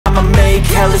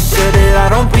make hella sure that I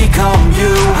don't become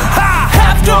you. I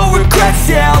have no regrets,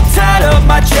 yeah, I'll tie up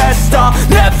my chest. I'll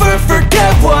never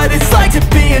forget what it's like to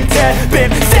be in debt.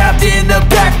 Been stabbed in the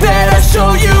back bed, I'll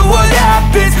show you what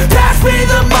happens. Pass me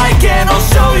the mic and I'll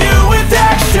show you with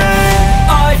action.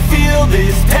 I feel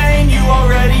this pain, you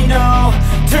already know.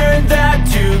 Turn that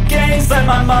to gains, let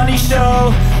my money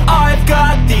show. I've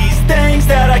got these things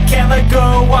that I can't let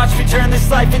go. Watch me turn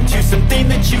this life into something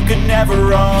that you could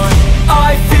never own.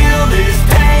 I feel this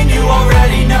pain, you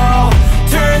already know.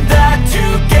 Turn that to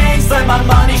gains, let my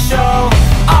money show.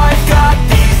 I've got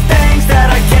these things that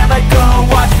I can't let go.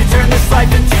 Watch me turn this life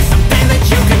into something that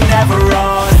you could never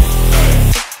own.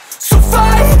 So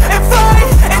fight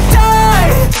and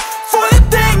die for the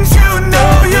things you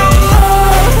know you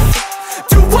love.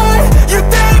 Do what you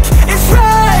think is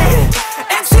right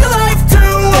and see life do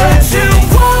what you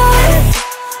want.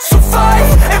 So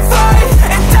fight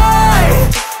and die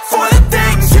for the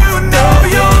things you know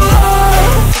you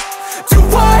love. Do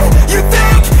what you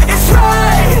think is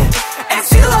right and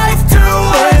see life do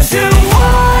what you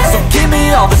want. So give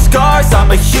me all the scars,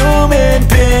 I'm a human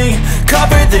being.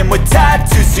 Cover them with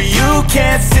tattoos so you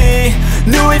can't see.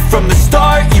 Knew it from the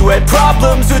start, you had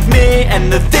problems with me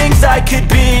and the things I could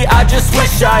be, I just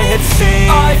wish I had seen.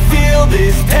 I feel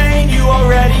this pain, you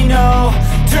already know.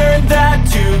 Turn that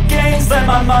to gains, let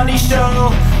my money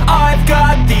show. I've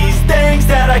got these things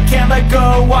that I can't let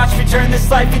go. Watch me turn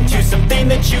this life into something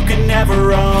that you could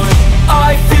never own.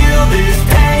 I feel this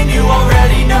pain, you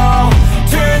already know.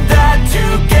 Turn that to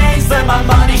gains, let my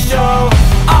money show.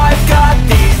 I've got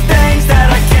these things that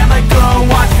I can't let go.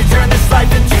 Watch me turn this life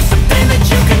into